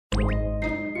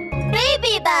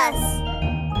Baby Bus.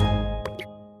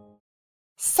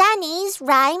 Sunnie's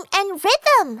rhyme and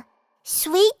rhythm.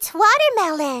 Sweet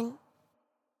watermelon.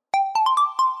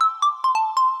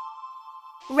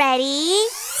 Ready,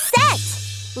 set.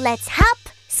 Let's hop,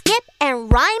 skip,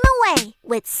 and rhyme away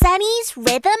with Sunnie's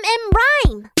rhythm and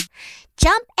rhyme.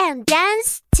 Jump and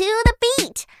dance to the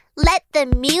beat. Let the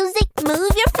music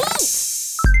move your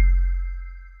feet.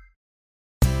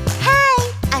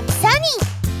 Hi, I'm Sunnie.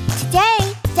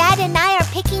 Today, Dad and I are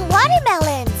picking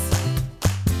watermelons.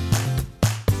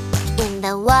 In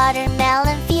the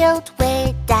watermelon field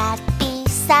with Dad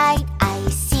beside, I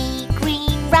see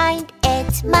green rind,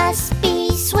 it must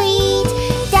be sweet.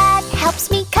 Dad helps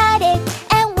me cut it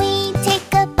and we take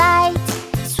a bite.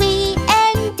 Sweet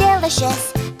and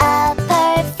delicious, a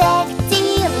perfect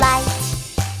delight.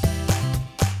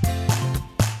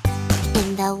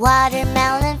 In the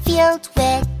watermelon field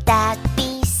with Dad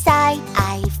beside,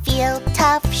 I feel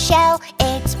tough shell,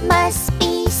 it must